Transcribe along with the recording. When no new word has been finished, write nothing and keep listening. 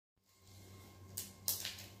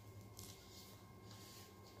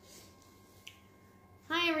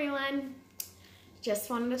everyone. Just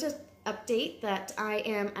wanted to update that I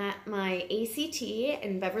am at my ACT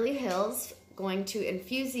in Beverly Hills, going to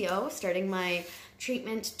Infusio, starting my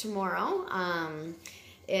treatment tomorrow.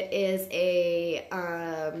 It is a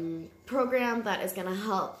program that is going to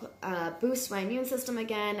help boost my immune system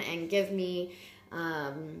again and give me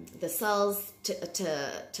the cells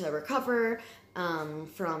to recover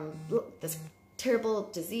from this terrible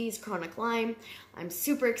disease, chronic Lyme. I'm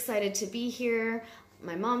super excited to be here.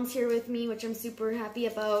 My mom's here with me, which I'm super happy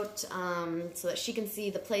about, so that she can see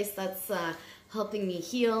the place that's helping me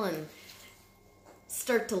heal and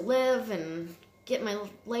start to live and get my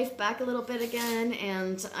life back a little bit again.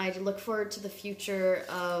 And I look forward to the future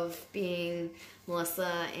of being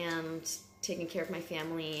Melissa and taking care of my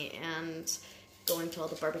family and going to all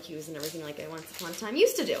the barbecues and everything like I once upon a time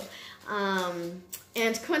used to do.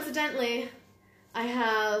 And coincidentally, I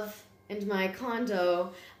have in my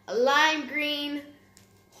condo a lime green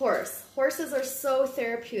horse. Horses are so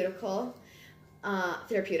therapeutic.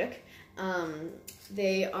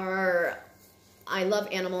 I love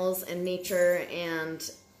animals and nature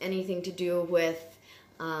and anything to do with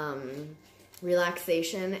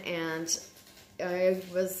relaxation, and I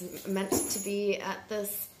was meant to be at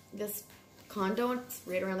this condo. It's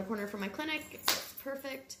right around the corner from my clinic. It's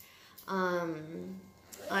perfect.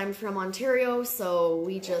 I'm from Ontario, so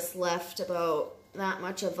we just left about that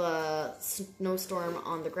much of a snowstorm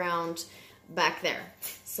on the ground back there.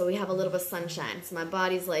 So we have a little bit of sunshine. So my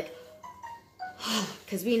body's like,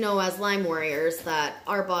 because we know as Lyme warriors that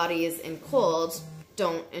our bodies in cold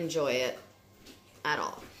don't enjoy it at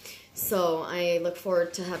all. So I look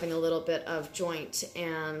forward to having a little bit of joint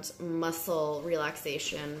and muscle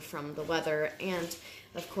relaxation from the weather. And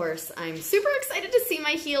of course, I'm super excited to see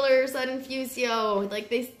my healers at Infusio. Like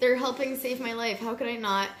they're helping save my life. How could I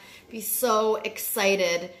not be so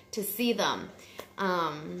excited to see them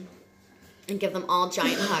and give them all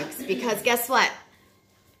giant hugs? Because guess what?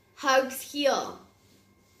 Hugs heal.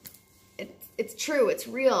 It's true. It's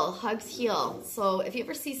real. Hugs heal. So if you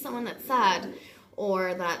ever see someone that's sad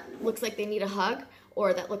or that looks like they need a hug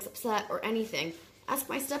or that looks upset or anything, ask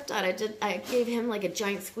my stepdad. I gave him like a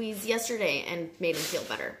giant squeeze yesterday and made him feel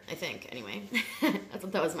better, I think. Anyway,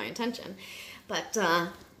 that was my intention. But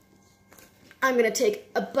I'm going to take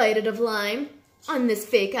a bite of lime on this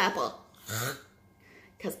fake apple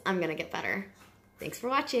because I'm going to get better. Thanks for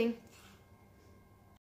watching.